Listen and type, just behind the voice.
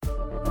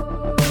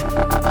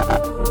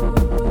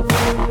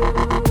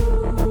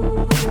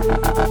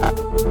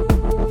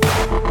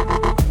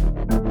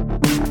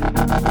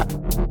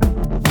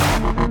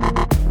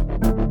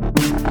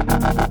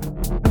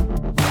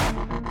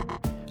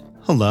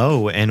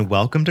Hello, and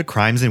welcome to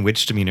Crimes and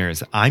Witch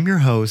Demeanors. I'm your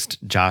host,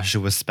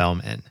 Joshua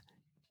Spellman.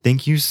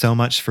 Thank you so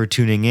much for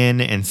tuning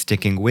in and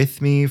sticking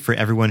with me. For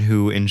everyone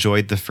who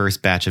enjoyed the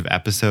first batch of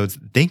episodes,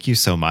 thank you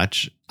so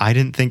much. I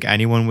didn't think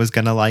anyone was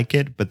going to like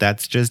it, but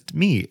that's just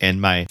me and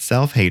my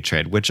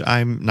self-hatred, which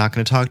I'm not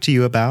going to talk to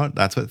you about.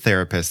 That's what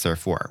therapists are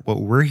for.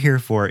 What we're here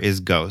for is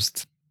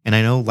ghosts. And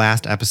I know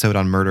last episode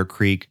on Murder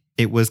Creek,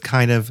 it was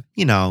kind of,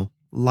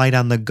 light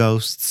on the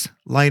ghosts,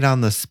 light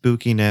on the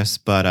spookiness,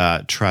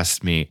 but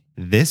trust me,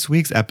 this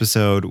week's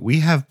episode,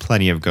 we have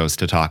plenty of ghosts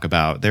to talk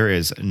about. There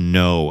is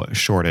no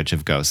shortage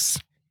of ghosts.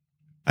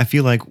 I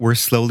feel like we're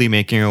slowly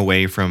making our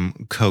way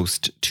from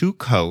coast to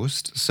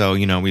coast. So,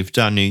 we've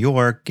done New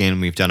York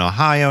and we've done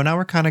Ohio. Now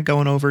we're kind of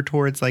going over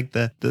towards like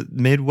the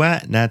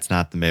Midwest. That's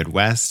not the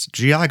Midwest.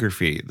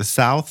 Geography. The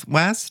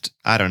Southwest?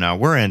 I don't know.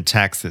 We're in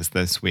Texas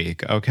this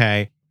week,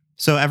 okay?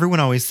 So everyone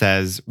always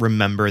says,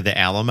 remember the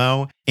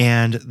Alamo,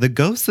 and the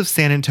ghosts of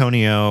San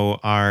Antonio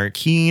are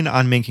keen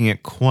on making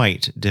it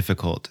quite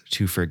difficult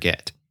to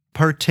forget,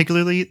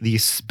 particularly the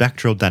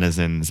spectral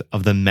denizens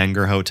of the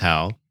Menger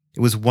Hotel. It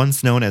was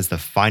once known as the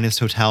finest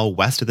hotel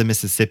west of the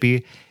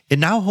Mississippi. It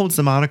now holds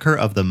the moniker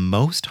of the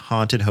most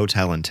haunted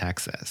hotel in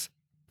Texas.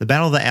 The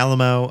Battle of the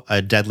Alamo,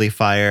 a deadly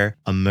fire,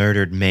 a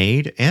murdered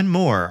maid, and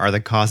more are the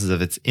causes of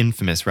its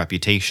infamous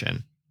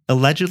reputation,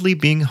 allegedly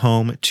being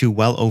home to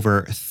well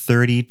over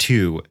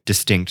 32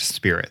 distinct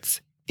spirits,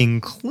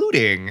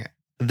 including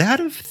that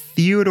of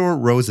Theodore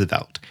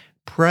Roosevelt,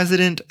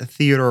 President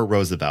Theodore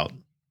Roosevelt.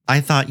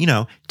 I thought,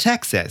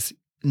 Texas,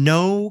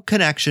 no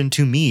connection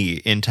to me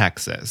in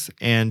Texas.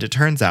 And it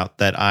turns out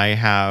that I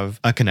have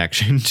a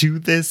connection to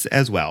this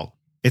as well.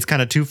 It's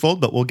kind of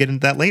twofold, but we'll get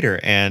into that later.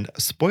 And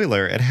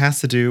spoiler, it has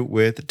to do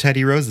with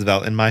Teddy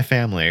Roosevelt and my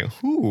family.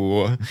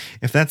 Ooh,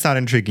 if that's not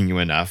intriguing you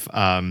enough,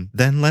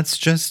 then let's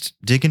just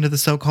dig into the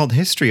so-called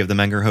history of the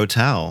Menger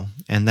Hotel.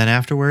 And then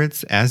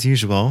afterwards, as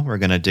usual, we're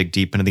going to dig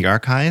deep into the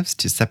archives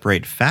to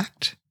separate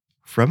fact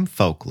from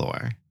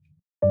folklore.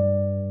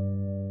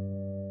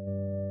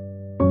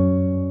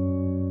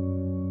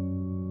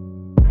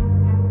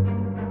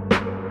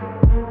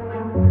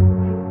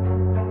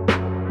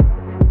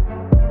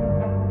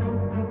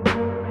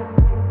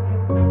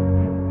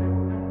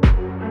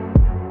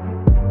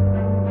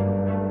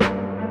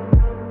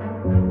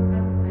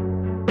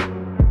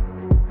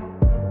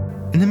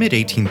 In the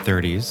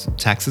mid-1830s,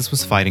 Texas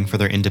was fighting for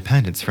their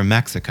independence from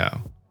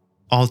Mexico.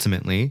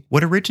 Ultimately,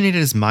 what originated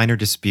as minor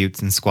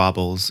disputes and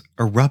squabbles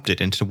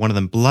erupted into one of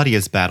the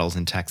bloodiest battles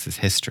in Texas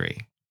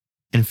history.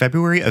 In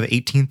February of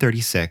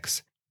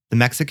 1836, the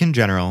Mexican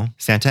general,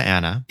 Santa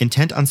Anna,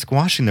 intent on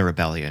squashing the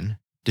rebellion,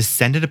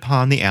 descended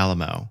upon the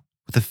Alamo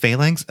with a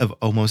phalanx of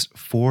almost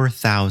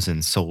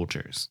 4,000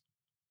 soldiers.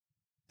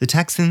 The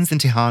Texans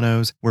and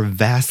Tejanos were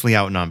vastly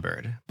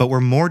outnumbered, but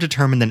were more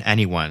determined than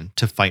anyone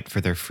to fight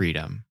for their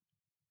freedom.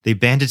 They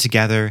banded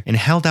together and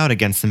held out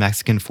against the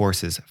Mexican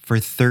forces for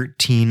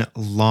 13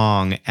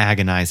 long,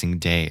 agonizing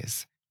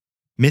days.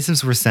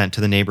 Missives were sent to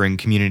the neighboring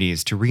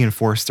communities to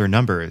reinforce their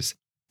numbers,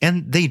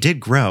 and they did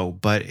grow,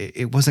 but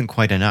it wasn't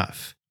quite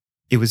enough.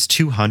 It was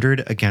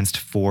 200 against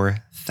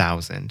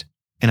 4,000.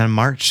 And on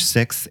March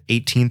 6,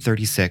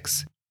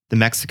 1836, the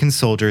Mexican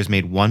soldiers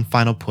made one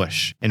final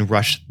push and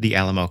rushed the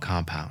Alamo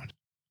compound.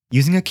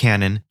 Using a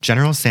cannon,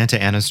 General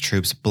Santa Anna's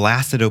troops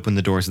blasted open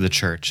the doors of the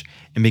church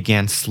and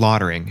began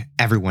slaughtering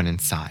everyone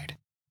inside.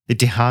 The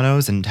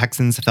Tejanos and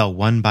Texans fell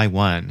one by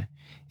one,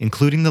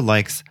 including the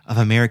likes of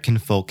American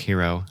folk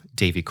hero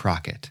Davy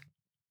Crockett.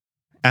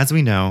 As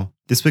we know,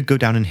 this would go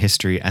down in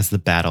history as the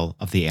Battle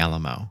of the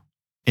Alamo.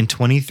 And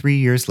 23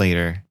 years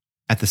later,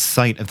 at the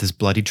site of this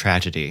bloody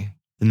tragedy,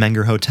 the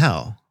Menger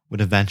Hotel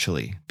would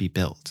eventually be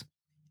built.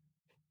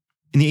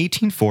 In the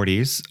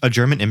 1840s, a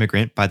German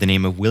immigrant by the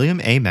name of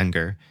William A.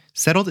 Menger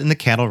settled in the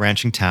cattle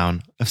ranching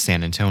town of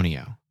San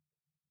Antonio.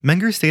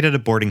 Menger stayed at a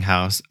boarding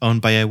house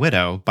owned by a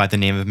widow by the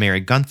name of Mary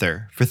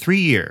Gunther for 3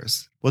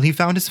 years while he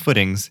found his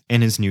footings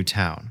in his new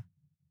town.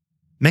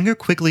 Menger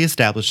quickly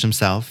established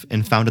himself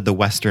and founded the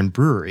Western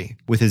Brewery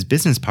with his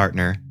business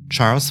partner,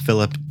 Charles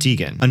Philipp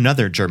Degen,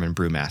 another German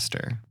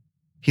brewmaster.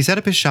 He set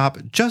up his shop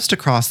just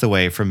across the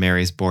way from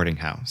Mary's boarding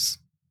house.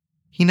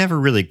 He never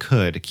really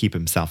could keep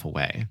himself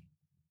away.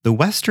 The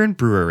Western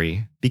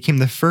Brewery became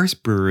the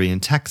first brewery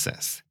in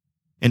Texas,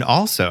 and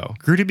also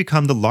grew to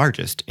become the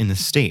largest in the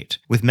state,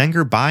 with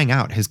Menger buying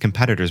out his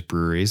competitors'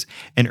 breweries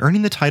and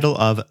earning the title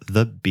of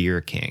the Beer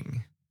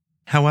King.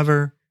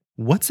 However,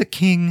 what's a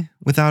king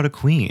without a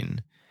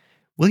queen?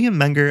 William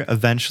Menger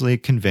eventually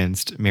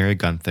convinced Mary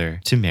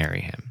Gunther to marry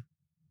him,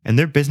 and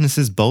their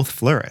businesses both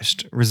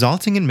flourished,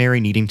 resulting in Mary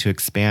needing to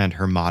expand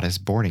her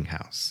modest boarding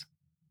house.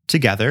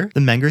 Together,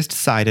 the Mengers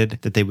decided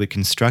that they would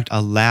construct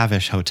a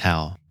lavish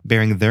hotel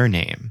bearing their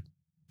name,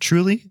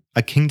 truly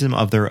a kingdom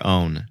of their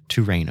own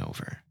to reign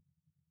over.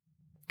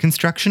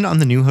 Construction on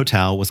the new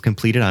hotel was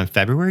completed on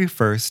February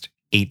 1st,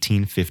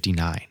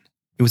 1859.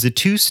 It was a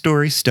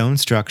 2-story stone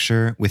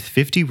structure with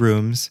 50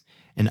 rooms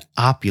and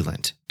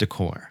opulent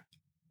decor.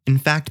 In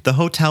fact, the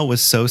hotel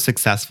was so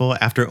successful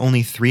after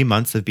only 3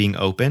 months of being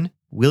open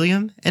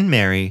William and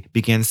Mary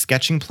began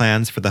sketching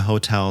plans for the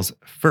hotel's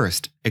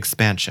first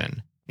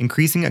expansion,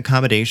 increasing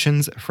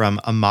accommodations from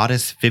a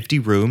modest 50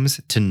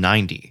 rooms to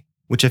 90,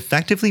 which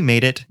effectively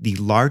made it the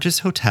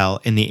largest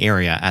hotel in the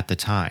area at the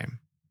time.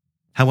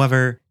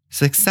 However,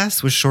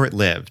 success was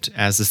short-lived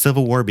as the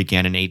Civil War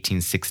began in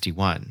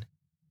 1861.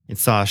 It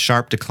saw a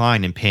sharp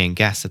decline in paying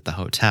guests at the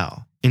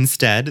hotel.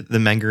 Instead, the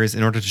Mengers,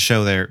 in order to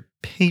show their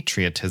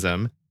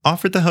patriotism,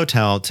 offered the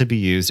hotel to be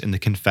used in the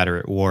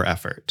Confederate war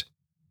effort.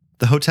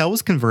 The hotel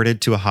was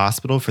converted to a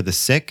hospital for the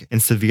sick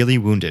and severely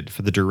wounded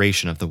for the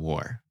duration of the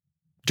war.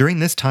 During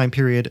this time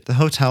period, the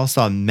hotel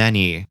saw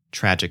many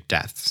tragic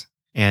deaths,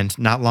 and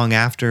not long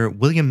after,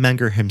 William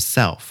Menger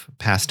himself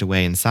passed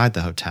away inside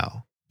the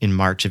hotel in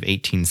March of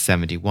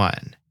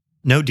 1871.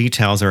 No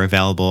details are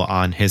available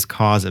on his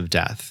cause of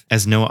death,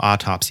 as no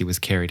autopsy was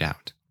carried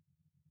out.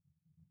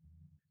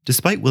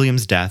 Despite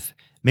William's death,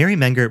 Mary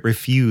Menger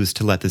refused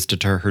to let this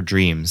deter her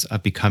dreams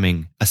of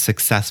becoming a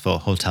successful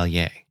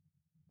hotelier.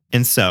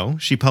 And so,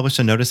 she published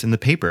a notice in the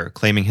paper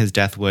claiming his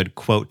death would,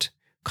 quote,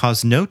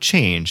 cause no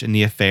change in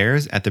the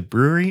affairs at the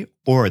brewery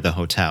or the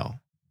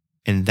hotel.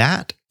 And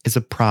that is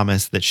a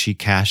promise that she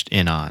cashed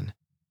in on.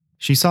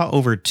 She saw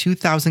over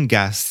 2,000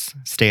 guests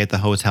stay at the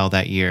hotel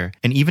that year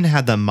and even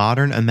had the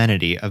modern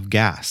amenity of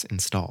gas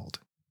installed.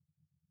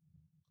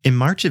 In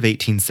March of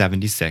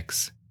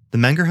 1876, the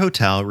Menger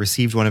Hotel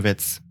received one of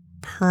its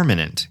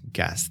permanent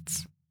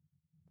guests.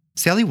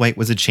 Sally White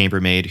was a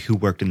chambermaid who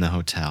worked in the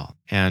hotel,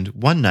 and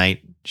one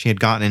night she had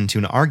gotten into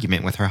an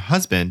argument with her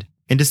husband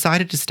and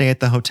decided to stay at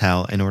the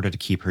hotel in order to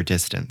keep her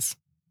distance.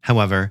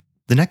 However,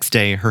 the next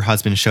day her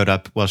husband showed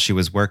up while she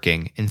was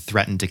working and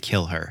threatened to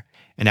kill her,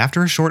 and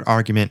after a short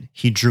argument,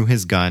 he drew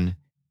his gun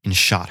and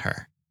shot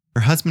her.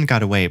 Her husband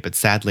got away, but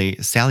sadly,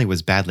 Sally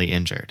was badly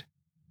injured.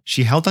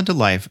 She held on to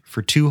life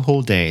for 2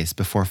 whole days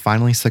before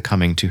finally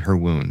succumbing to her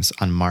wounds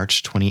on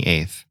March 28,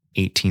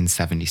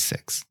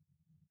 1876.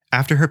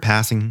 After her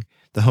passing,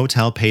 the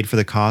hotel paid for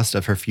the cost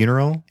of her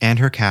funeral and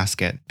her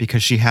casket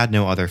because she had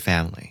no other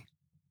family.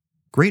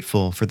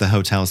 Grateful for the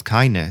hotel's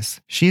kindness,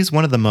 she is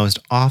one of the most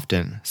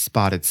often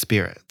spotted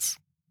spirits.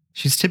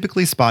 She's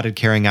typically spotted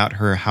carrying out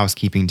her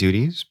housekeeping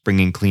duties,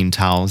 bringing clean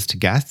towels to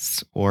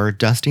guests, or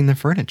dusting the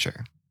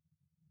furniture.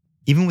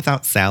 Even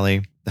without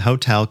Sally, the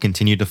hotel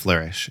continued to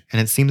flourish, and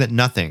it seemed that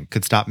nothing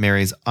could stop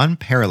Mary's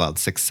unparalleled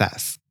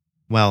success.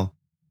 Well,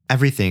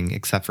 everything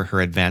except for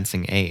her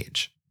advancing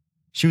age.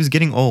 She was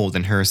getting old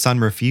and her son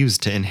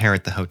refused to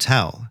inherit the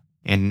hotel,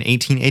 and in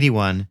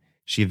 1881,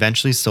 she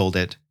eventually sold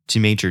it to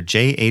Major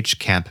J.H.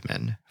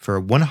 Campman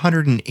for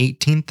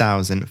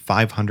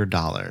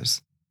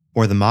 $118,500,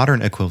 or the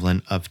modern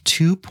equivalent of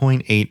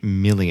 $2.8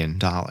 million.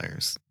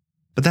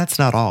 But that's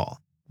not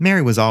all.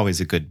 Mary was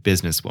always a good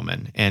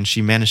businesswoman, and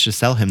she managed to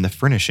sell him the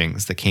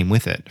furnishings that came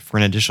with it for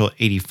an additional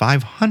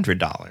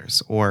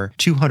 $8,500, or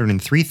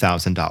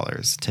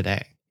 $203,000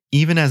 today.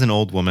 Even as an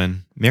old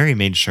woman, Mary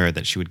made sure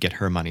that she would get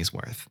her money's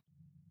worth.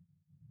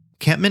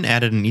 Campman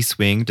added an east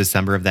wing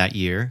December of that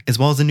year, as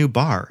well as a new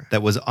bar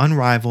that was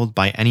unrivaled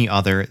by any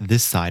other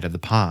this side of the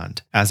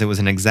pond, as it was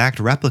an exact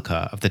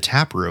replica of the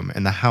tap room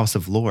in the House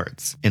of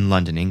Lords in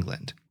London,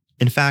 England.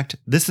 In fact,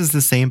 this is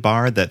the same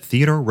bar that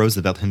Theodore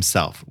Roosevelt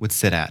himself would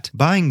sit at,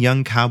 buying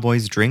young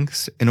cowboys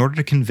drinks in order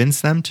to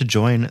convince them to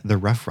join the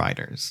Rough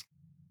Riders.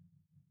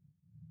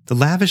 The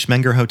lavish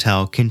Menger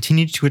Hotel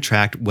continued to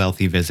attract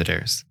wealthy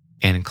visitors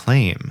and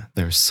claim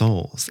their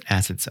souls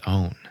as its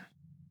own.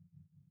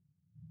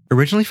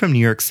 Originally from New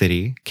York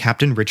City,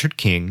 Captain Richard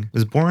King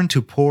was born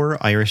to poor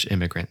Irish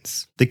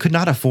immigrants. They could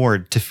not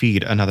afford to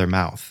feed another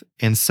mouth,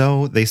 and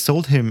so they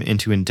sold him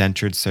into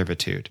indentured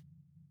servitude.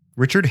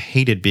 Richard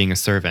hated being a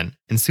servant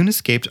and soon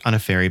escaped on a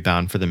ferry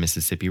bound for the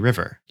Mississippi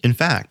River. In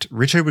fact,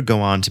 Richard would go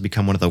on to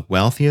become one of the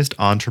wealthiest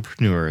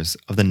entrepreneurs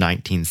of the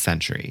 19th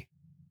century.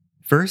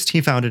 First,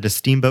 he founded a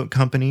steamboat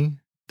company,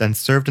 then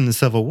served in the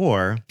Civil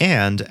War,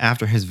 and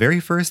after his very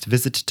first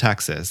visit to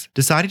Texas,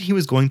 decided he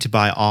was going to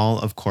buy all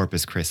of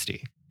Corpus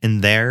Christi.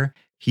 And there,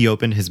 he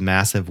opened his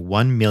massive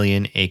 1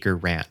 million-acre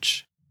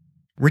ranch.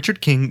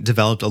 Richard King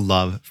developed a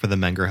love for the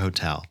Menger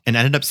Hotel and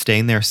ended up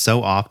staying there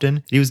so often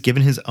that he was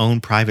given his own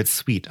private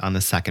suite on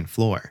the second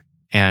floor.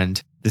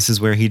 And this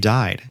is where he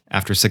died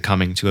after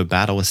succumbing to a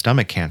battle with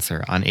stomach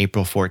cancer on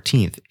April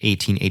 14,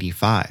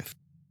 1885.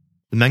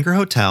 The Menger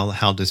Hotel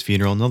held his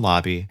funeral in the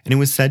lobby, and it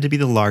was said to be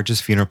the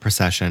largest funeral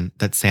procession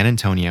that San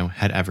Antonio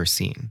had ever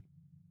seen.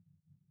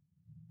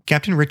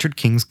 Captain Richard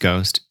King's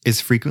ghost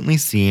is frequently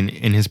seen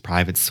in his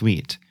private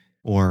suite,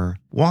 or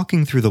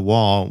walking through the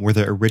wall where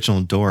the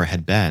original door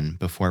had been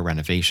before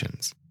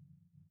renovations.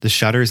 The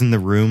shutters in the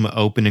room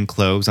open and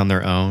close on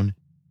their own,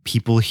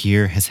 people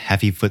hear his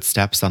heavy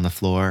footsteps on the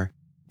floor,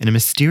 and a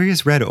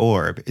mysterious red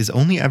orb is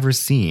only ever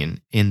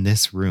seen in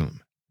this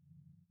room.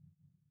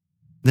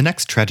 The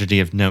next tragedy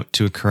of note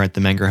to occur at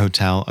the Menger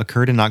Hotel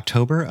occurred in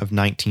October of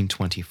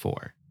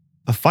 1924.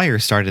 A fire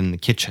started in the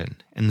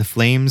kitchen, and the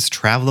flames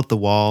traveled up the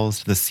walls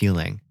to the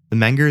ceiling, The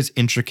Menger's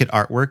intricate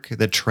artwork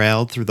that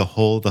trailed through the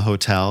whole of the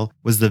hotel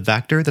was the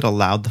vector that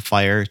allowed the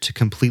fire to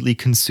completely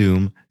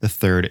consume the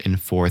 3rd and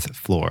 4th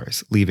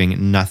floors,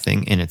 leaving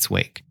nothing in its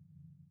wake.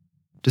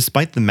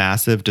 Despite the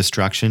massive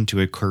destruction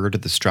to occur to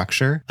the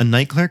structure, a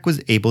night clerk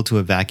was able to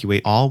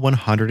evacuate all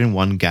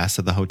 101 guests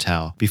of the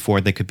hotel before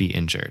they could be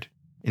injured.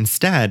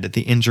 Instead,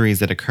 the injuries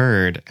that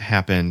occurred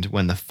happened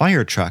when the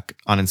fire truck,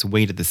 on its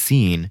way to the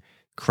scene,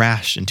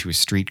 crashed into a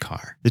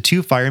streetcar. The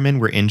 2 firemen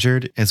were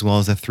injured, as well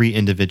as the 3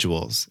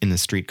 individuals in the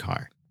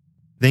streetcar.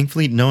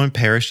 Thankfully, no one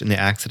perished in the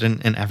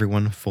accident and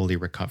everyone fully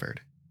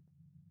recovered.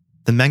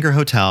 The Menger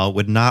Hotel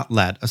would not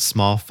let a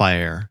small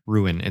fire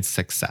ruin its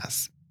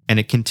success, and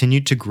it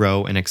continued to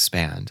grow and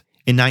expand.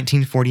 In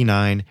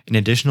 1949, an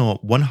additional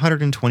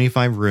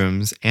 125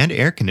 rooms and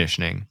air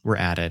conditioning were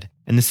added,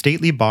 and the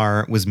stately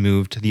bar was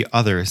moved to the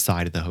other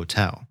side of the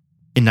hotel.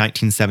 In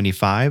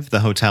 1975,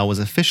 the hotel was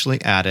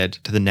officially added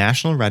to the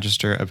National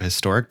Register of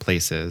Historic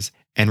Places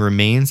and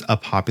remains a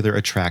popular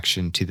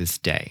attraction to this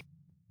day.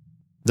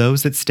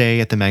 Those that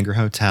stay at the Menger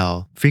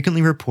Hotel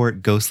frequently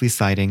report ghostly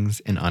sightings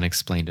and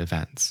unexplained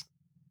events.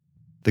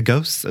 The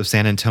ghosts of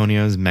San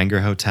Antonio's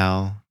Menger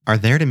Hotel are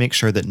there to make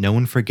sure that no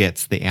one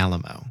forgets the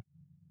Alamo.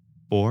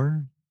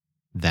 Or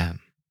them.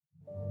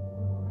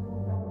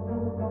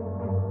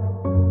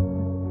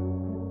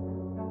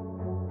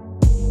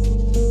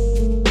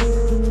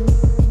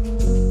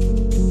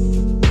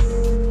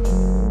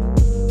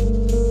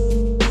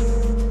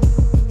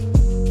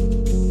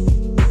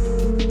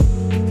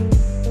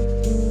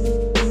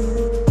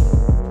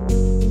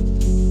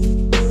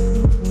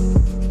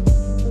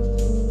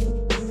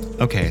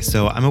 Okay,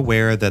 so I'm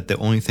aware that the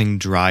only thing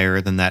drier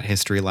than that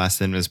history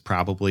lesson is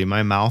probably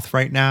my mouth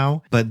right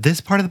now, but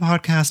this part of the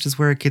podcast is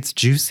where it gets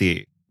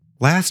juicy.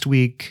 Last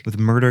week with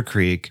Murder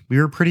Creek, we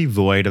were pretty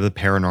void of the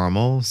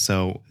paranormal,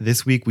 so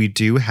this week we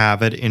do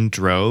have it in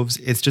droves.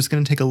 It's just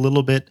going to take a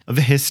little bit of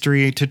a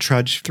history to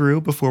trudge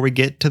through before we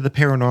get to the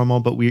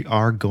paranormal, but we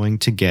are going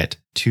to get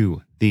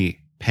to the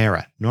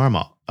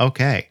paranormal.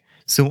 Okay.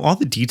 So all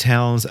the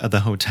details of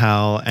the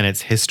hotel and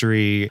its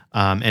history,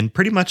 and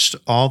pretty much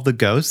all the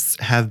ghosts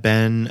have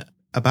been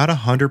about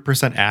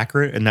 100%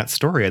 accurate in that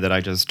story that I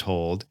just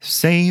told,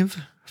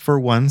 save for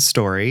one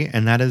story,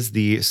 and that is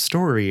the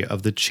story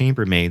of the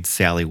chambermaid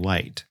Sally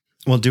White.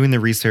 While doing the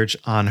research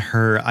on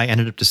her, I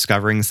ended up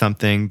discovering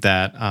something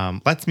that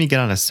lets me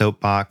get on a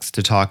soapbox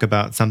to talk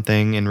about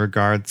something in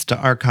regards to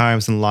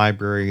archives and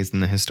libraries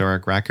and the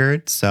historic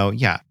record. So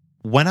yeah.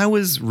 When I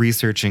was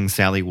researching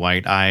Sally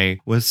White, I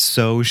was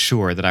so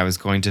sure that I was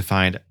going to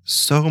find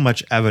so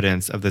much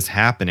evidence of this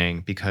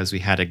happening because we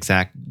had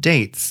exact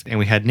dates and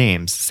we had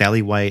names.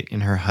 Sally White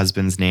and her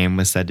husband's name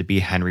was said to be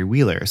Henry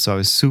Wheeler, so I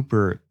was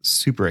super,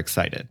 super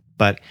excited.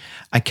 But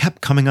I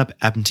kept coming up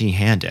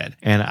empty-handed,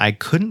 and I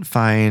couldn't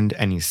find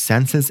any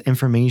census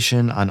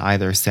information on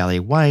either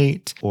Sally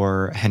White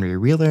or Henry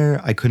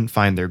Wheeler. I couldn't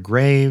find their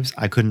graves.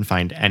 I couldn't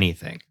find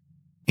anything.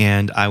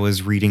 And I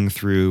was reading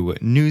through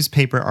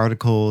newspaper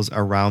articles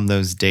around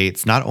those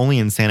dates, not only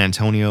in San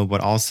Antonio, but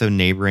also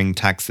neighboring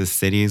Texas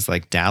cities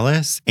like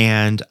Dallas.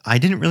 And I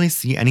didn't really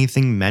see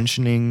anything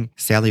mentioning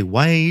Sally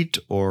White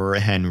or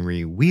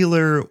Henry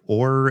Wheeler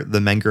or the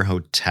Menger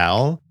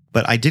Hotel.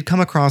 But I did come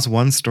across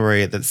one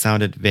story that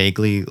sounded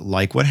vaguely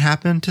like what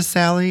happened to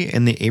Sally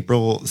in the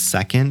April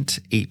 2nd,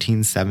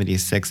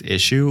 1876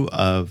 issue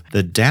of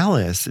the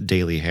Dallas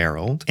Daily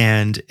Herald.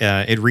 And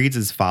it reads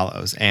as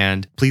follows.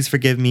 And please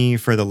forgive me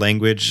for the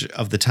language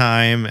of the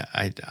time.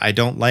 I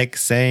don't like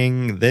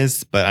saying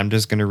this, but I'm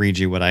just going to read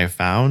you what I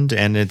found.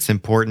 And it's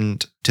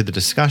important to the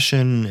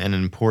discussion and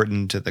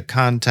important to the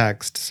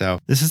context. So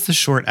this is the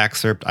short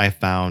excerpt I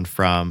found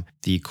from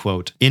the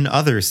quote, "In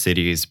Other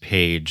Cities"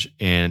 page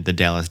in the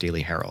Dallas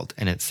Daily Herald.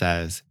 And it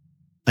says,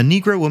 "A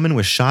Negro woman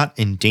was shot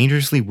and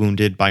dangerously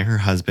wounded by her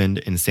husband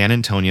in San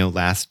Antonio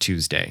last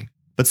Tuesday,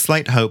 but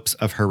slight hopes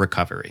of her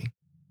recovery."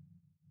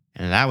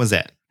 And that was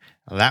it.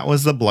 That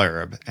was the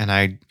blurb. And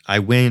I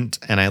went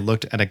and I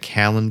looked at a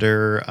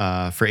calendar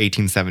for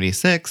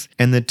 1876,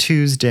 and the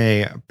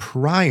Tuesday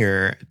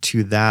prior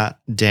to that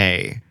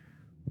day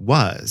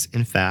was,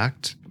 in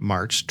fact,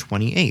 March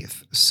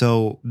 28th.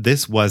 So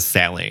this was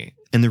Sally.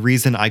 And the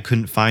reason I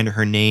couldn't find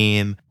her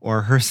name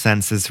or her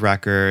census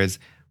records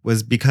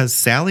was because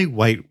Sally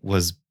White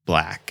was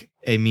Black.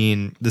 I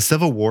mean, the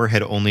Civil War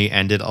had only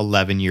ended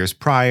 11 years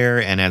prior,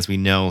 and as we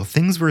know,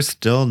 things were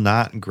still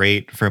not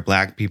great for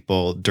Black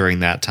people during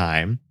that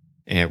time.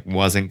 It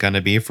wasn't going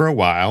to be for a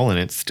while, and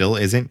it still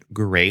isn't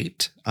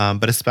great,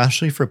 but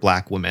especially for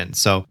Black women.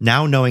 So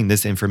now knowing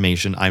this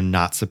information, I'm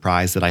not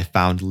surprised that I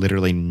found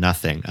literally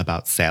nothing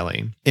about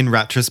Sally. In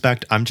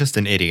retrospect, I'm just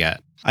an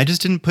idiot. I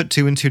just didn't put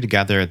two and two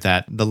together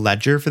that the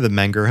ledger for the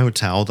Menger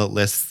Hotel that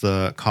lists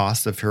the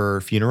cost of her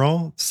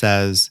funeral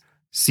says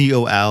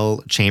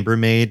COL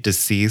chambermaid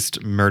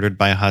deceased murdered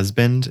by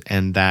husband,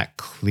 and that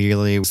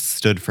clearly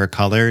stood for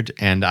colored,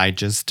 and I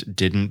just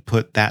didn't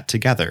put that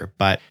together.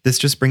 But this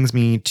just brings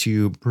me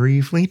to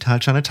briefly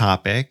touch on a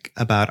topic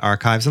about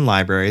archives and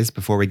libraries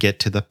before we get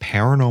to the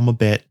paranormal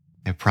bit.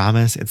 I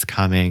promise it's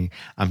coming.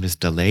 I'm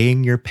just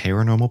delaying your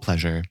paranormal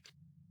pleasure.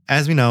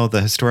 As we know,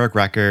 the historic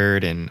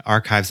record and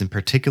archives in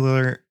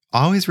particular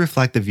always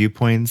reflect the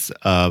viewpoints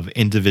of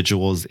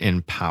individuals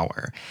in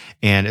power.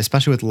 And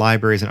especially with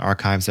libraries and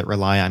archives that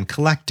rely on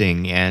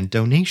collecting and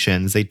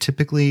donations, they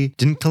typically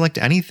didn't collect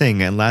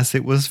anything unless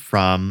it was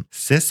from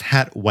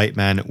cis-het white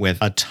men with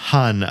a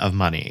ton of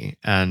money.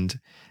 And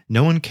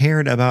no one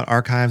cared about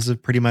archives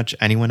of pretty much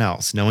anyone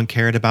else. No one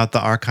cared about the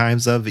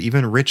archives of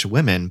even rich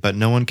women, but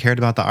no one cared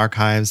about the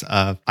archives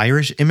of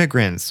Irish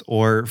immigrants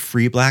or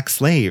free black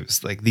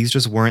slaves. Like, these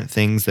just weren't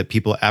things that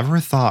people ever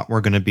thought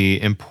were going to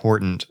be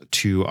important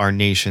to our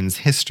nation's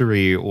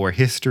history or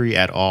history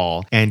at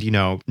all. And,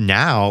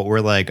 now we're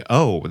like,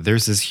 oh,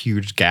 there's this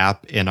huge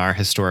gap in our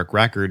historic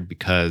record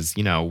because,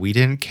 we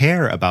didn't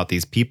care about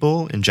these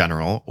people in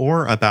general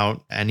or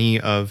about any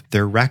of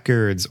their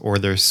records or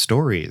their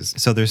stories.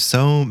 So there's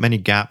so many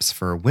gaps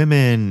for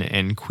women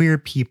and queer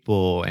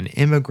people and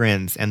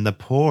immigrants and the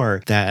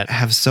poor that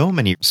have so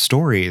many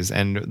stories,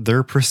 and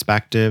their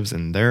perspectives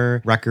and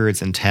their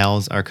records and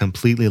tales are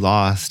completely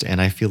lost.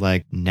 And I feel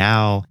like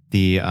now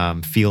the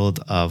field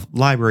of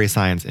library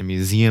science and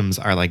museums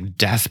are like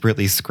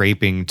desperately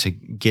scraping to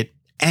get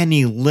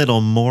any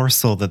little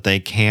morsel that they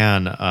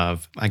can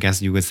of, I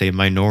guess you would say,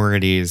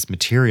 minorities'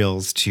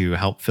 materials to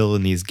help fill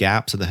in these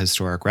gaps of the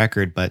historic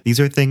record. But these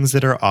are things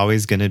that are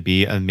always going to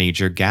be a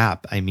major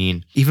gap. I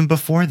mean, even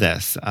before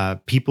this,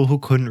 people who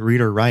couldn't read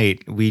or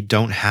write, we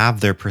don't have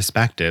their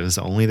perspectives,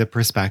 only the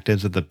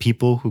perspectives of the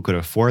people who could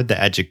afford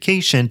the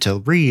education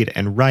to read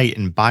and write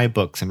and buy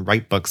books and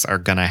write books are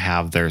going to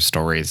have their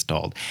stories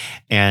told.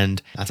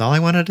 And that's all I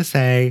wanted to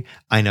say.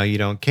 I know you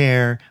don't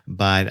care,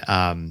 but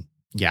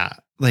yeah.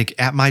 Like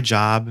at my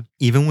job,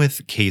 even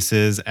with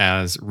cases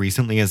as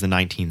recently as the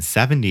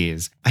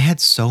 1970s, I had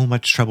so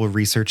much trouble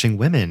researching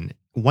women,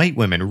 white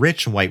women,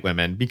 rich white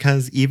women,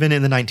 because even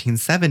in the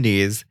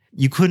 1970s,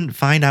 you couldn't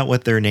find out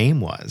what their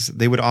name was.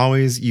 They would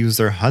always use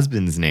their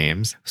husband's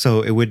names,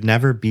 so it would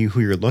never be who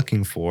you're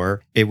looking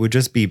for. It would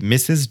just be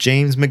Mrs.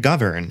 James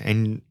McGovern,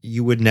 and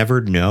you would never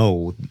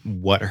know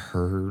what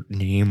her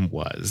name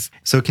was.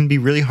 So it can be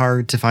really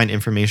hard to find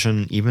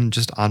information even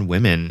just on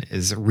women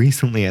as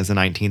recently as the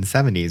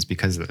 1970s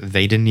because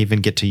they didn't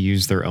even get to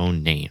use their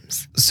own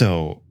names.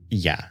 So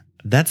yeah.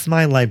 That's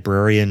my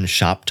librarian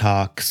shop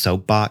talk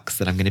soapbox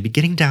that I'm going to be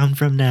getting down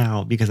from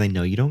now because I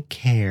know you don't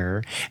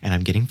care and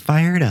I'm getting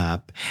fired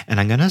up and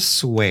I'm going to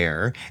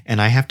swear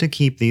and I have to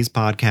keep these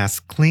podcasts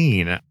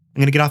clean. I'm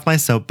going to get off my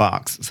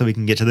soapbox so we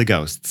can get to the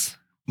ghosts.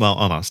 Well,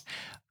 almost.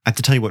 I have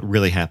to tell you what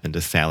really happened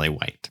to Sally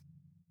White.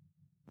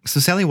 So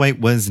Sally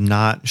White was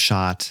not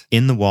shot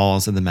in the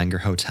walls of the Menger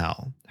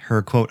Hotel.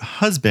 Her, quote,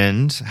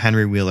 husband,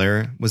 Henry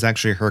Wheeler, was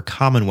actually her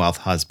Commonwealth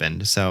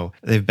husband. So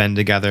they've been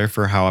together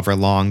for however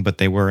long, but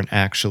they weren't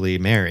actually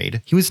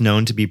married. He was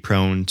known to be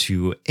prone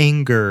to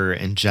anger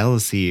and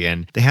jealousy,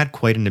 and they had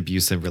quite an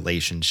abusive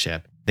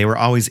relationship. They were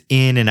always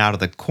in and out of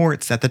the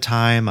courts at the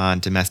time on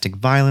domestic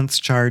violence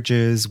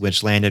charges,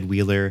 which landed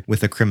Wheeler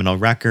with a criminal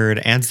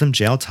record and some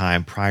jail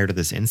time prior to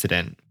this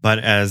incident. But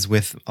as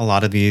with a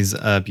lot of these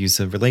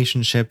abusive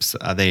relationships,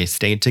 they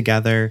stayed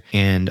together.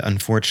 And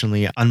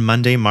unfortunately, on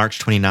Monday, March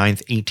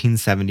 29th,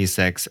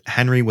 1876,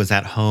 Henry was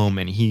at home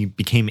and he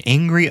became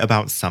angry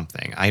about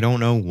something. I don't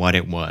know what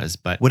it was,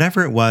 but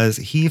whatever it was,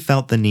 he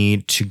felt the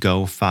need to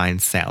go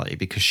find Sally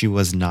because she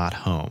was not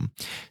home.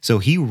 So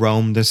he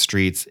roamed the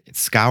streets,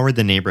 scoured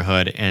the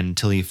neighborhood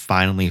until he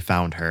finally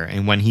found her.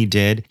 And when he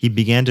did, he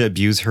began to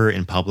abuse her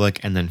in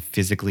public and then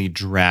physically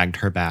dragged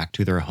her back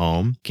to their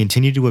home,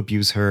 continued to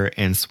abuse her,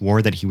 and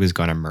swore that he was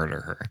going to murder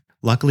her.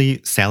 Luckily,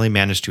 Sally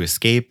managed to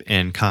escape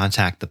and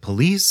contact the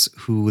police,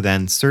 who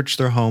then searched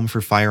their home for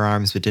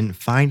firearms but didn't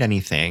find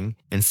anything.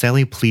 And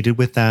Sally pleaded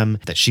with them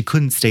that she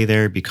couldn't stay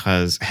there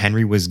because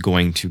Henry was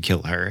going to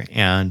kill her.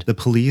 And the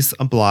police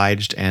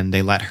obliged and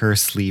they let her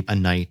sleep a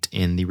night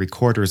in the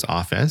recorder's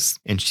office.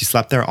 And she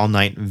slept there all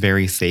night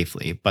very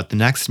safely. But the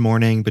next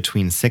morning,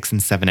 between 6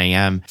 and 7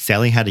 a.m.,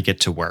 Sally had to get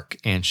to work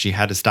and she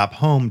had to stop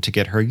home to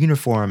get her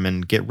uniform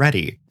and get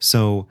ready.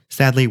 So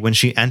sadly, when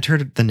she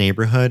entered the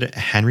neighborhood,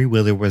 Henry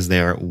Wheeler was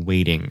there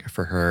waiting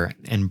for her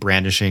and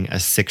brandishing a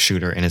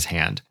 6-shooter in his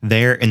hand.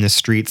 There in the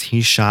streets,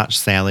 he shot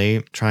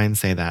Sally. Try and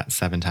say that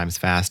 7 times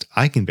fast.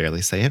 I can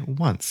barely say it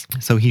once.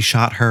 So he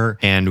shot her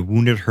and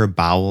wounded her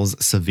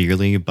bowels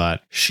severely,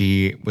 but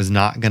she was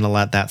not going to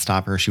let that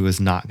stop her. She was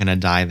not going to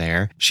die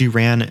there. She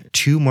ran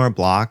 2 more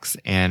blocks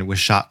and was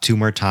shot 2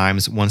 more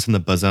times, once in the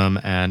bosom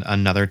and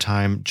another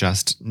time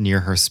just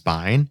near her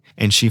spine.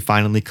 And she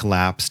finally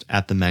collapsed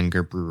at the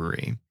Menger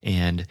Brewery.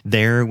 And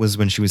there was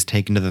when she was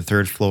taken to the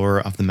 3rd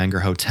floor of the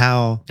Menger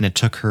Hotel, and it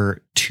took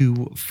her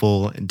 2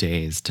 full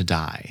days to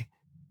die.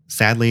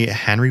 Sadly,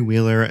 Henry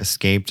Wheeler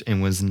escaped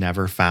and was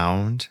never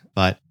found,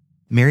 but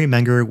Mary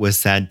Menger was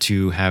said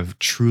to have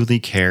truly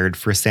cared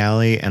for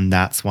Sally, and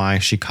that's why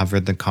she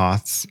covered the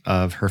costs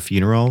of her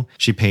funeral.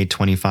 She paid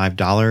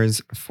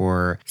 $25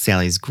 for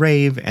Sally's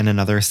grave and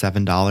another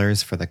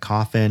 $7 for the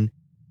coffin.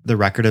 The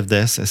record of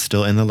this is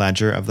still in the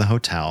ledger of the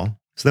hotel.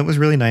 So that was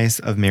really nice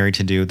of Mary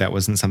to do. That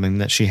wasn't something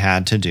that she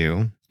had to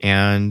do.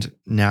 And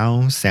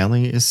now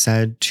Sally is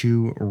said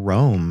to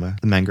roam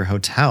the Menger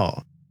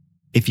Hotel.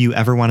 If you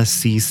ever want to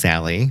see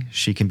Sally,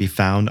 she can be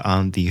found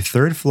on the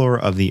third floor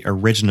of the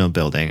original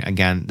building.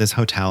 Again, this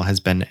hotel has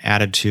been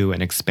added to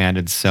and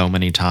expanded so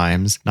many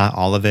times. Not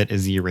all of it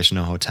is the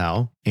original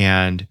hotel.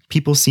 And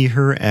people see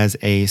her as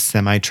a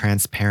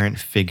semi-transparent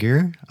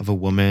figure of a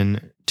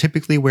woman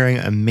typically wearing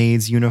a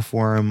maid's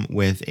uniform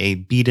with a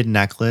beaded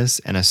necklace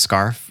and a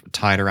scarf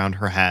tied around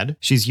her head.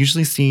 She's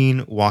usually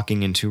seen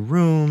walking into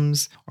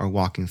rooms or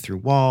walking through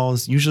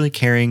walls, usually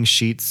carrying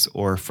sheets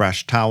or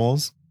fresh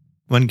towels.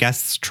 When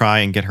guests try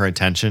and get her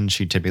attention,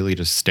 she typically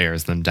just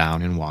stares them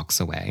down and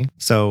walks away.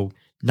 So,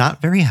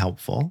 not very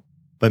helpful,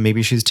 but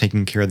maybe she's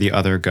taking care of the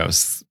other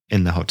ghosts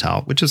in the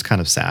hotel, which is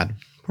kind of sad.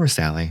 Poor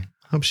Sally.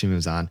 Hope she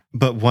moves on.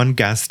 But one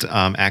guest,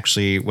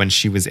 actually, when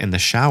she was in the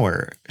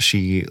shower,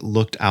 she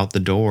looked out the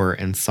door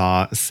and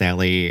saw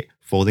Sally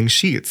folding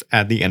sheets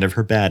at the end of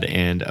her bed.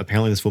 And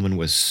apparently this woman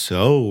was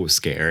so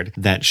scared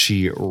that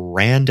she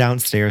ran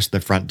downstairs to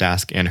the front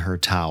desk in her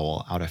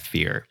towel out of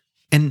fear.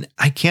 And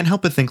I can't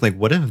help but think, like,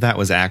 what if that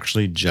was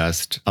actually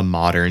just a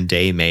modern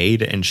day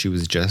maid and she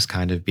was just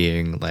kind of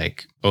being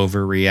like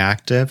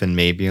overreactive and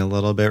maybe a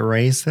little bit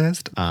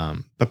racist?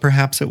 But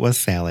perhaps it was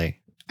Sally.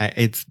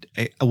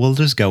 We'll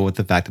just go with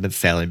the fact that it's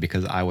Sally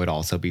because I would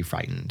also be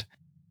frightened.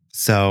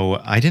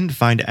 So I didn't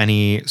find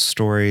any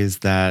stories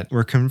that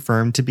were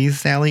confirmed to be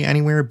Sally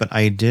anywhere, but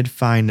I did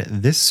find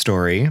this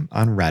story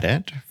on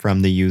Reddit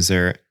from the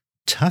user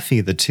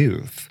Tuffy the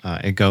Tooth.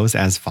 It goes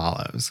as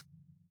follows.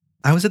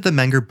 I was at the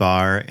Menger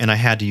bar and I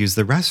had to use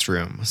the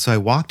restroom, so I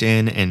walked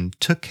in and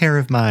took care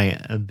of my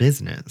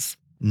business.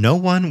 No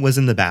one was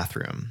in the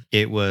bathroom.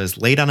 It was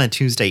late on a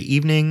Tuesday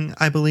evening,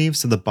 I believe,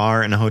 so the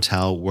bar and a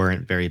hotel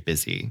weren't very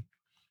busy.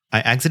 I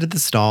exited the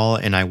stall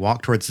and I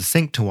walked towards the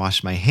sink to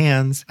wash my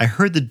hands. I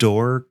heard the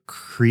door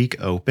creak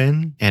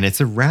open, and it's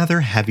a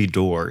rather heavy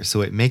door,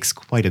 so it makes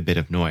quite a bit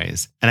of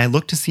noise. And I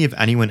looked to see if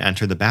anyone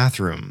entered the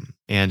bathroom.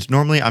 And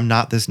normally I'm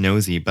not this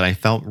nosy, but I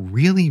felt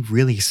really,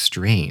 really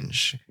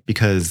strange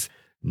because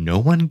no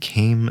one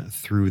came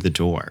through the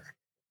door.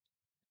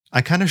 I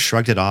kind of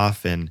shrugged it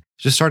off and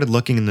just started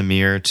looking in the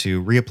mirror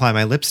to reapply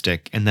my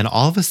lipstick, and then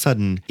all of a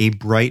sudden, a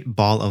bright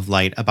ball of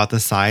light about the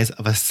size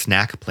of a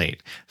snack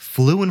plate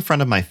flew in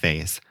front of my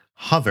face,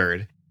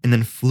 hovered, and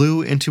then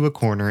flew into a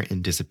corner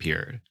and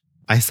disappeared.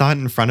 I saw it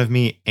in front of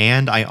me,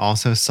 and I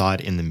also saw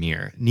it in the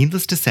mirror.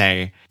 Needless to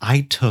say,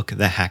 I took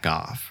the heck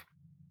off.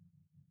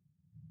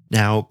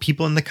 Now,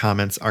 people in the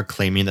comments are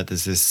claiming that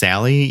this is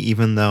Sally,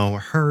 even though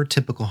her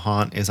typical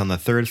haunt is on the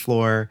third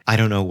floor. I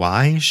don't know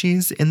why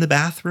she's in the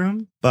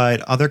bathroom,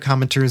 but other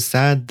commenters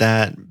said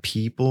that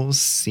people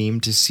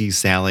seem to see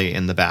Sally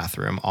in the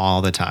bathroom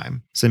all the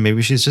time. So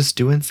maybe she's just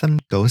doing some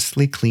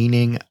ghostly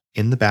cleaning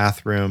in the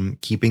bathroom,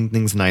 keeping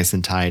things nice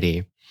and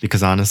tidy.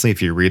 Because honestly,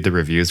 if you read the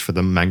reviews for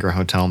the Menger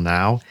Hotel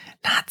now,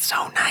 not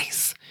so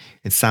nice.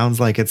 It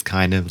sounds like it's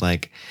kind of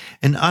like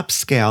an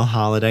upscale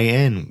Holiday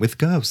Inn with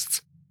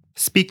ghosts.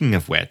 Speaking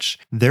of which,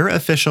 their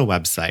official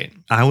website,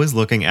 I was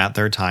looking at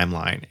their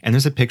timeline and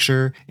there's a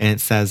picture and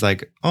it says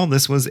like, oh,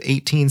 this was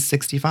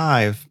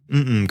 1865.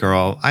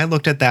 Girl, I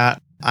looked at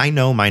that. I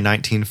know my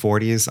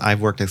 1940s.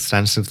 I've worked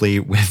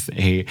extensively with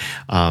a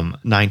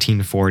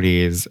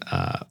 1940s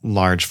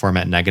large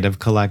format negative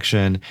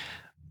collection.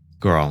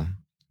 Girl,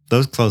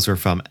 those clothes were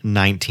from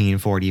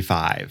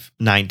 1945,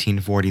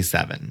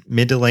 1947,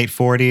 mid to late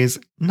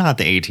 40s, not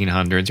the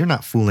 1800s. You're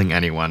not fooling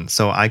anyone.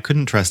 So I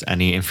couldn't trust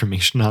any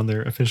information on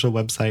their official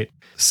website.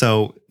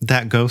 So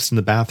that ghost in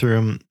the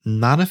bathroom,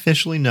 not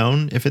officially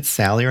known if it's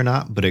Sally or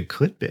not, but it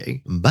could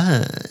be.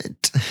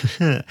 But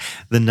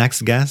the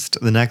next guest,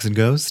 the next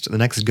ghost, the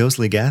next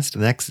ghostly guest, the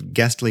next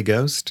guestly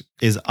ghost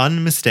is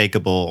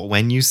unmistakable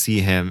when you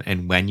see him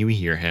and when you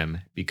hear him,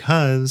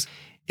 because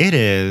it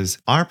is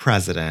our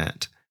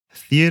president,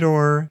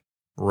 Theodore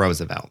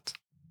Roosevelt.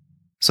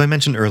 So I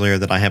mentioned earlier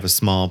that I have a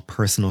small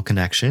personal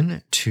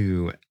connection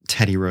to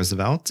Teddy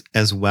Roosevelt,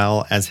 as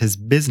well as his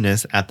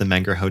business at the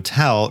Menger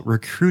Hotel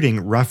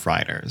recruiting Rough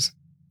Riders.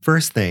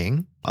 First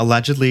thing,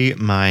 allegedly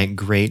my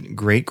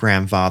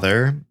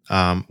great-great-grandfather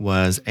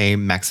was a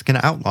Mexican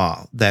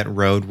outlaw that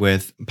rode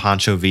with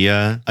Pancho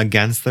Villa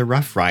against the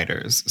Rough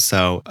Riders.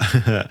 So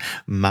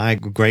my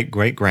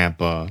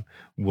great-great-grandpa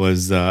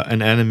was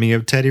an enemy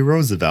of Teddy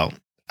Roosevelt.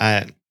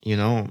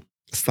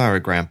 Sorry,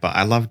 Grandpa,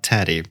 I love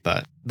Teddy,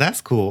 but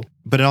that's cool.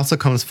 But it also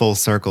comes full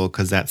circle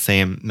because that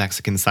same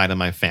Mexican side of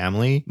my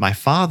family, my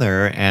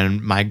father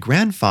and my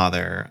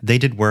grandfather, they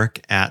did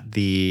work at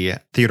the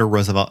Theodore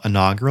Roosevelt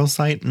inaugural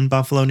site in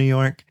Buffalo, New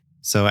York.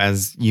 So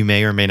as you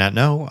may or may not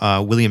know,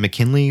 William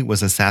McKinley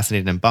was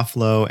assassinated in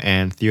Buffalo,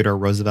 and Theodore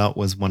Roosevelt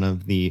was one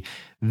of the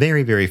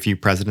very, very few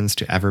presidents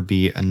to ever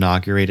be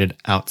inaugurated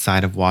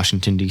outside of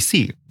Washington,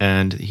 D.C.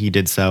 And he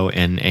did so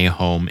in a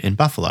home in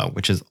Buffalo,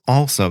 which is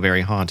also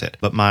very haunted.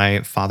 But my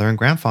father and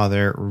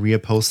grandfather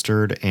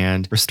reupholstered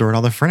and restored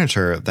all the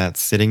furniture that's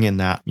sitting in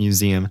that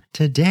museum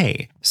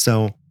today.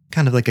 So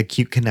kind of like a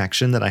cute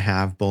connection that I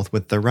have both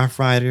with the Rough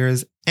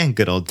Riders and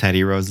good old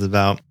Teddy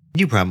Roosevelt.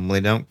 You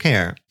probably don't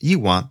care. You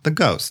want the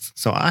ghosts.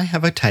 So I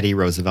have a Teddy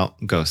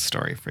Roosevelt ghost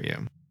story for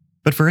you.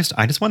 But first,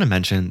 I just want to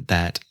mention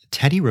that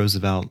Teddy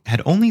Roosevelt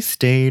had only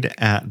stayed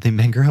at the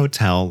Menger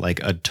Hotel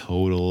like a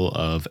total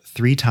of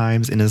 3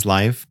 times in his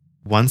life.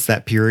 Once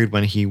that period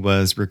when he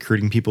was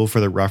recruiting people for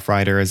the Rough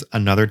Riders,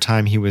 another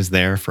time he was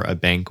there for a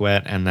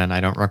banquet, and then I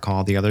don't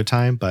recall the other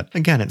time. But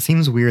again, it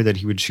seems weird that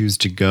he would choose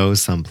to go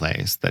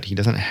someplace that he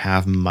doesn't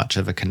have much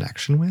of a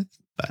connection with.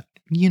 But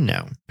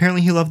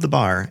apparently he loved the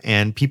bar,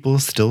 and people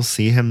still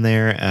see him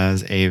there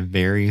as a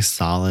very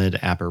solid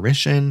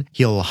apparition.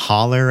 He'll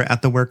holler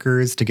at the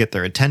workers to get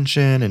their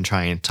attention and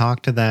try and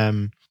talk to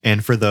them.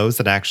 And for those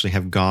that actually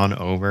have gone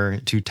over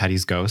to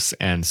Teddy's ghosts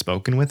and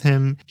spoken with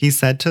him, he's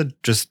said to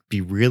just be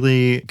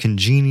really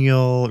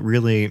congenial,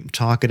 really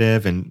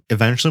talkative, and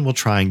eventually will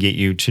try and get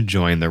you to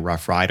join the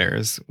Rough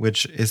Riders,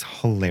 which is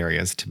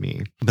hilarious to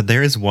me. But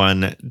there is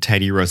one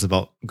Teddy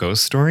Roosevelt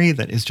ghost story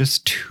that is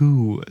just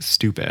too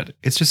stupid.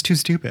 It's just too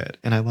stupid,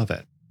 and I love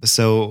it.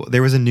 So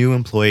there was a new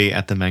employee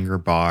at the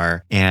Menger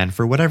bar, and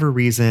for whatever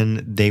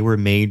reason, they were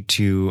made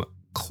to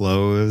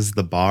close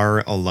the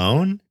bar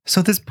alone.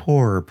 So this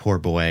poor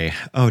boy,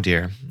 oh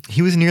dear,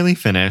 he was nearly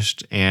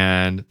finished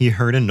and he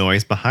heard a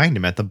noise behind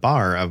him at the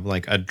bar of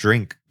like a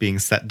drink being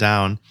set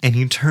down, and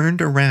he turned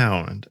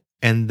around,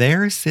 and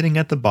there sitting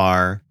at the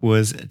bar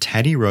was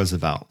Teddy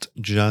Roosevelt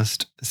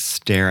just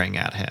staring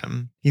at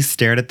him. He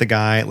stared at the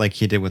guy like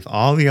he did with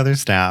all the other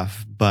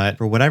staff, but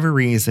for whatever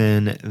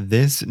reason,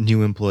 this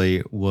new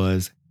employee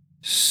was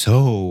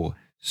so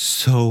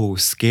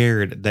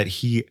scared that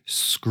he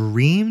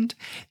screamed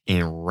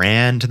and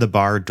ran to the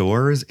bar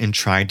doors and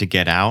tried to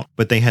get out,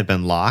 but they had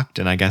been locked,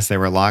 and I guess they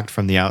were locked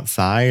from the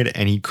outside,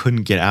 and he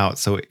couldn't get out.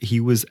 So he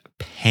was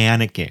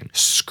panicking,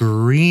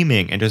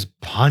 screaming, and just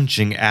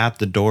punching at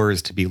the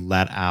doors to be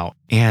let out.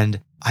 And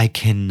I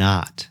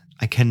cannot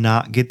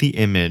get the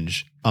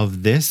image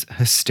of this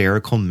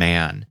hysterical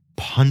man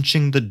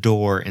punching the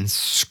door and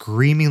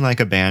screaming like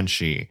a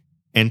banshee,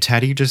 and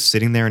Teddy just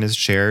sitting there in his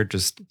chair,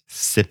 just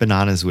sipping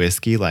on his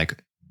whiskey,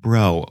 like,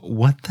 bro,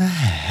 what the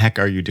heck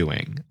are you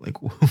doing?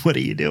 Like, what are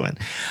you doing?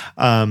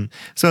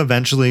 So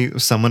eventually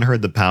someone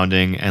heard the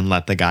pounding and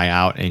let the guy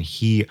out, and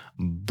he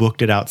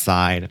booked it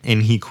outside,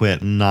 and he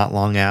quit not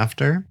long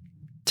after.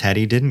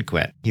 Teddy didn't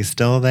quit. He's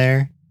still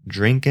there,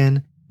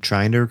 drinking,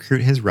 trying to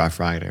recruit his Rough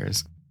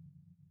Riders.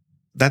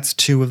 That's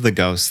 2 of the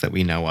ghosts that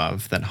we know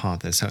of that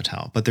haunt this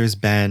hotel, but there's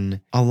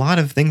been a lot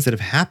of things that have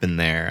happened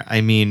there.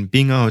 I mean,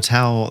 being a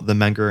hotel, the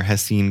Menger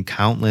has seen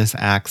countless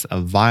acts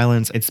of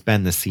violence. It's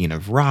been the scene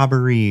of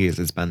robberies,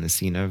 it's been the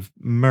scene of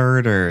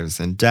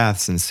murders and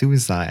deaths and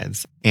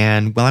suicides.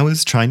 And while I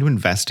was trying to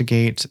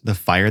investigate the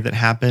fire that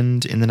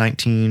happened in the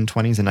 1920s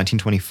and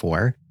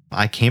 1924,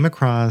 I came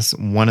across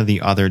one of the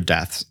other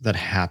deaths that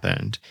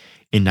happened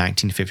in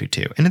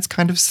 1952. And it's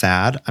kind of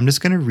sad. I'm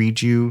just going to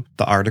read you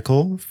the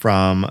article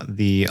from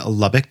the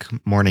Lubbock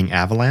Morning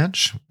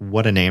Avalanche.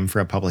 What a name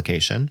for a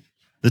publication.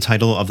 The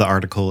title of the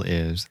article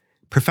is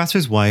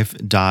Professor's Wife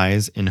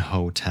Dies in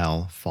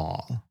Hotel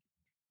Fall.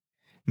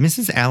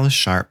 Mrs. Alice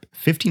Sharp,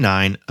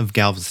 59, of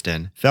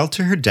Galveston, fell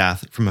to her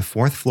death from a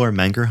 4th-floor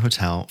Menger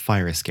Hotel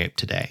fire escape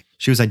today.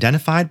 She was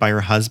identified by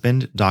her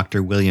husband,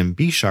 Dr. William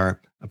B.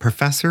 Sharp, a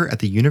professor at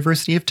the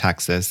University of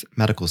Texas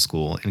Medical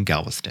School in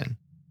Galveston.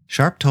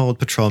 Sharp told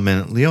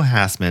patrolman Leo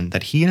Hassman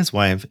that he and his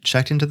wife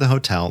checked into the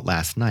hotel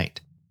last night.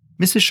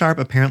 Mrs. Sharp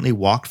apparently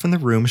walked from the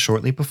room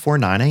shortly before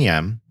 9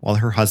 a.m. while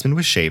her husband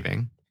was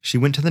shaving. She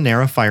went to the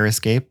narrow fire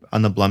escape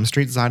on the Blum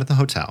Street side of the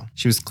hotel.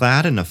 She was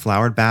clad in a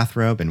flowered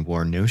bathrobe and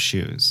wore no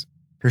shoes.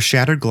 Her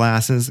shattered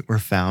glasses were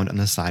found on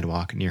the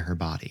sidewalk near her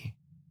body.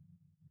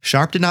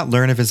 Sharp did not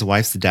learn of his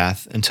wife's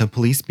death until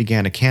police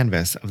began a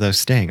canvass of those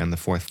staying on the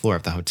 4th floor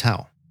of the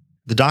hotel.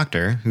 The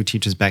doctor, who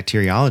teaches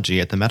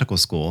bacteriology at the medical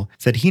school,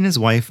 said he and his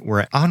wife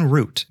were en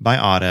route by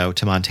auto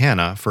to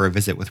Montana for a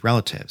visit with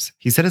relatives.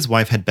 He said his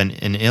wife had been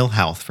in ill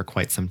health for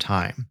quite some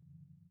time.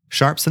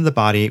 Sharp said the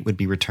body would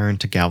be returned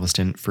to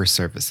Galveston for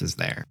services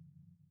there.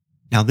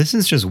 Now, this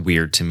is just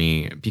weird to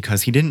me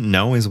because he didn't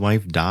know his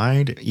wife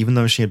died, even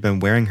though she had been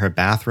wearing her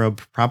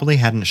bathrobe, probably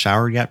hadn't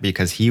showered yet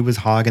because he was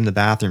hogging the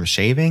bathroom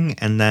shaving.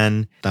 And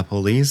then the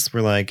police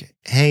were like,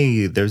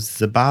 hey,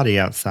 there's a body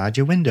outside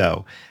your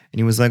window. And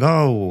he was like,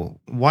 oh,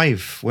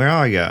 wife, where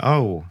are you?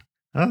 Oh,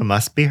 it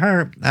must be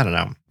her. I don't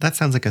know. That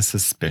sounds like a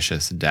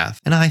suspicious death.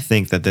 And I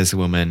think that this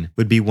woman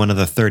would be one of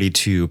the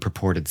 32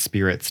 purported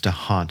spirits to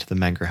haunt the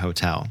Menger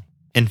Hotel.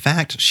 In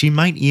fact, she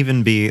might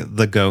even be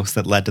the ghost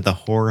that led to the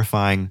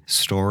horrifying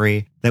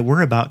story that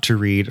we're about to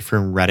read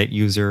from Reddit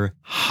user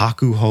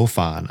Haku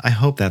Hofan. I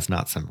hope that's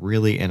not some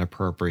really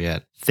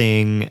inappropriate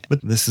thing, but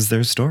this is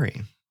their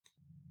story.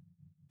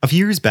 A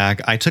few years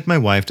back, I took my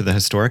wife to the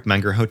historic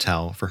Menger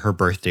Hotel for her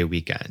birthday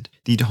weekend.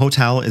 The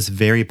hotel is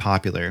very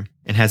popular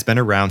and has been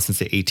around since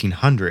the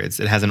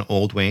 1800s. It has an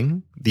old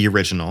wing, the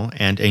original,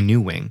 and a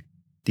new wing.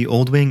 The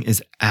old wing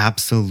is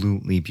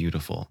absolutely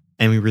beautiful,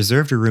 and we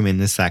reserved a room in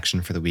this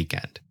section for the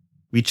weekend.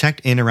 We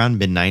checked in around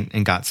midnight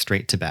and got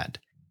straight to bed.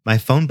 My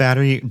phone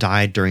battery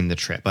died during the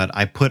trip, but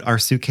I put our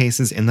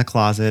suitcases in the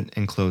closet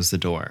and closed the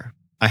door.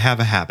 I have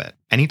a habit.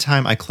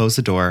 Anytime I close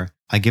the door,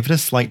 I give it a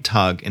slight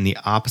tug in the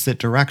opposite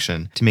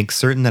direction to make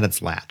certain that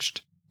it's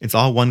latched. It's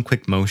all one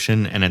quick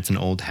motion and it's an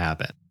old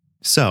habit.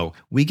 So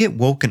we get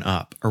woken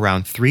up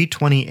around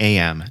 3:20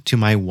 a.m. to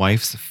my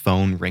wife's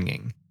phone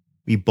ringing.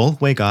 We both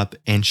wake up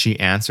and she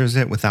answers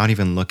it without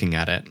even looking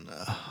at it.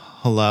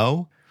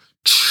 Hello?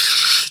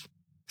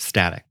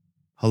 Static.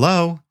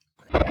 Hello?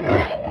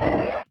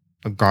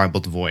 A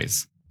garbled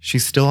voice.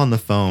 She's still on the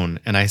phone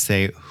and I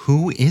say,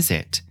 "Who is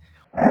it?"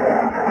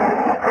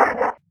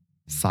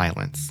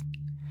 Silence.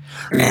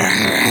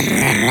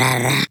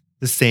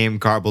 The same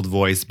garbled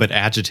voice, but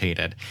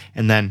agitated.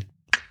 And then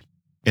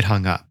it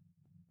hung up.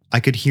 I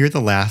could hear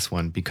the last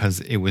one because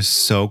it was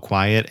so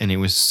quiet and it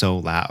was so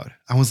loud.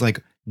 I was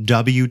like,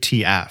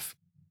 WTF.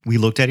 We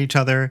looked at each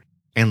other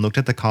and looked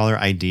at the caller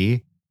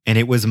ID, and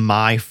it was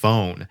my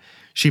phone.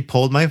 She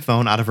pulled my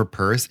phone out of her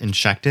purse and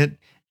checked it,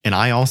 and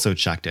I also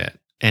checked it,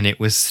 and it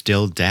was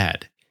still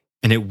dead.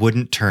 And it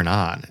wouldn't turn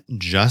on,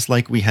 just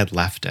like we had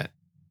left it.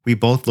 We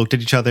both looked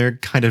at each other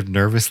kind of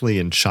nervously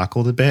and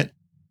chuckled a bit.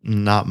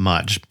 Not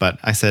much, but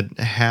I said,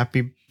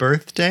 "Happy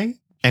birthday?"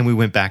 And we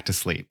went back to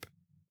sleep.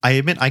 I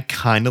admit I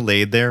kind of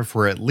laid there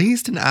for at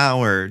least an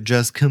hour,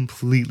 just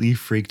completely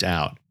freaked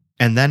out.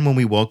 And then when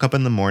we woke up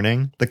in the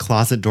morning, the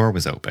closet door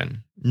was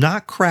open.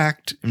 Not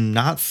cracked,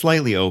 not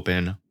slightly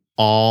open,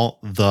 all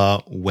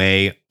the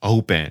way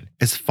open,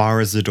 as far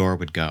as the door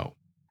would go.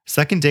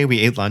 Second day,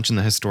 we ate lunch in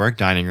the historic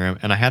dining room,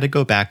 and I had to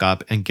go back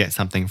up and get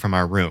something from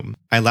our room.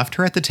 I left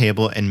her at the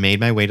table and made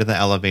my way to the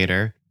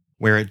elevator,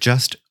 where it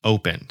just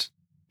opened.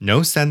 No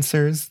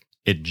sensors,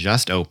 it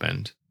just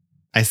opened.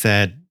 I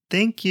said,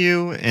 "Thank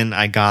you," and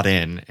I got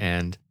in,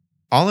 and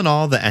all in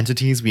all, the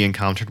entities we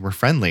encountered were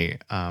friendly,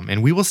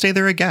 and we will stay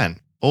there again.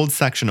 Old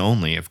section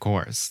only, of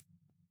course.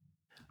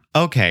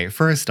 Okay,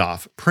 first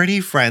off, pretty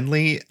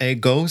friendly. A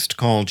ghost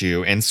called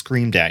you and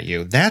screamed at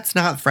you. That's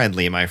not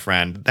friendly, my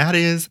friend. That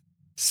is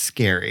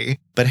scary.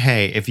 But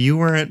hey, if you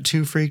weren't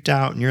too freaked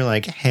out and you're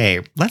like,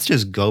 "Hey, let's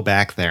just go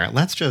back there.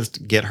 Let's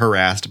just get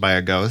harassed by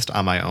a ghost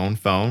on my own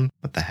phone."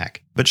 What the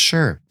heck? But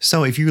sure.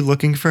 So if you're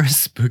looking for a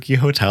spooky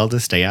hotel to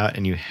stay at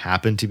and you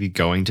happen to be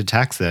going to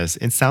Texas,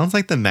 it sounds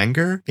like the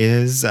Menger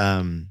is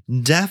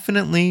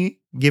definitely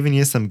giving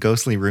you some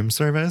ghostly room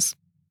service.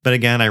 But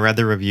again, I read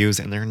the reviews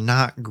and they're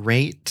not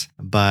great.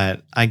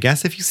 But I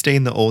guess if you stay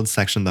in the old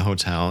section of the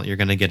hotel, you're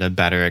going to get a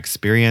better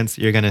experience.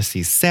 You're going to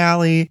see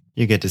Sally.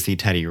 You get to see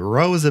Teddy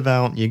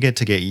Roosevelt. You get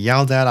to get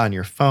yelled at on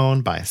your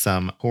phone by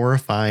some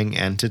horrifying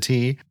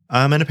entity.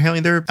 And apparently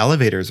their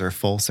elevators are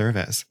full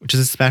service, which is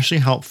especially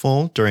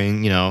helpful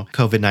during,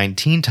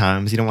 COVID-19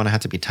 times. You don't want to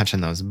have to be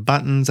touching those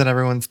buttons that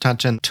everyone's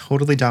touching.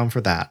 Totally down for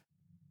that.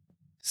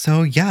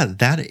 So yeah,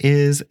 that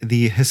is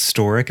the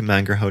historic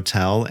Menger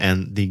Hotel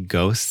and the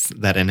ghosts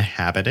that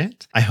inhabit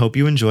it. I hope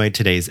you enjoyed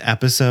today's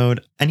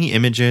episode. Any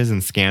images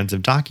and scans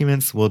of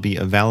documents will be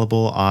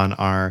available on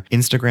our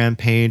Instagram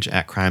page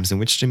at Crimes and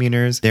Witch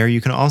Demeanors. There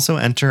you can also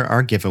enter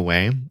our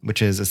giveaway,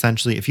 which is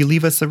essentially if you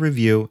leave us a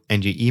review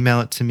and you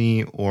email it to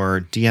me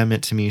or DM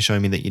it to me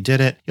showing me that you did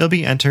it, you'll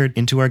be entered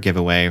into our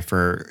giveaway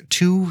for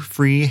 2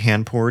 free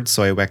hand-poured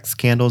soy wax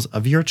candles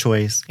of your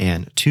choice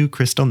and 2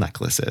 crystal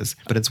necklaces.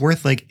 But it's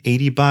worth like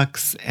 $80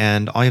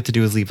 and all you have to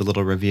do is leave a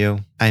little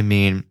review. I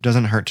mean,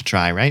 doesn't hurt to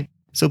try, right?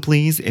 So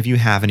please, if you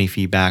have any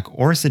feedback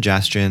or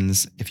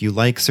suggestions, if you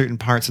like certain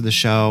parts of the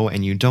show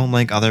and you don't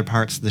like other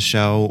parts of the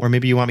show, or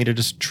maybe you want me to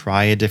just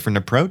try a different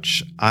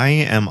approach, I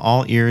am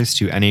all ears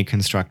to any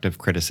constructive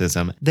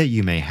criticism that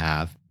you may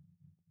have.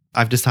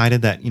 I've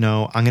decided that,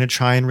 I'm going to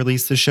try and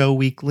release the show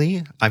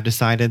weekly. I've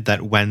decided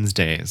that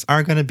Wednesdays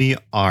are going to be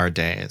our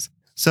days.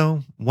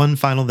 So, one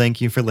final thank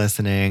you for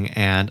listening,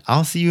 and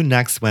I'll see you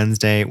next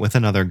Wednesday with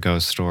another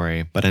ghost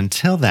story. But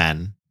until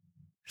then,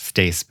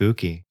 stay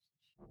spooky.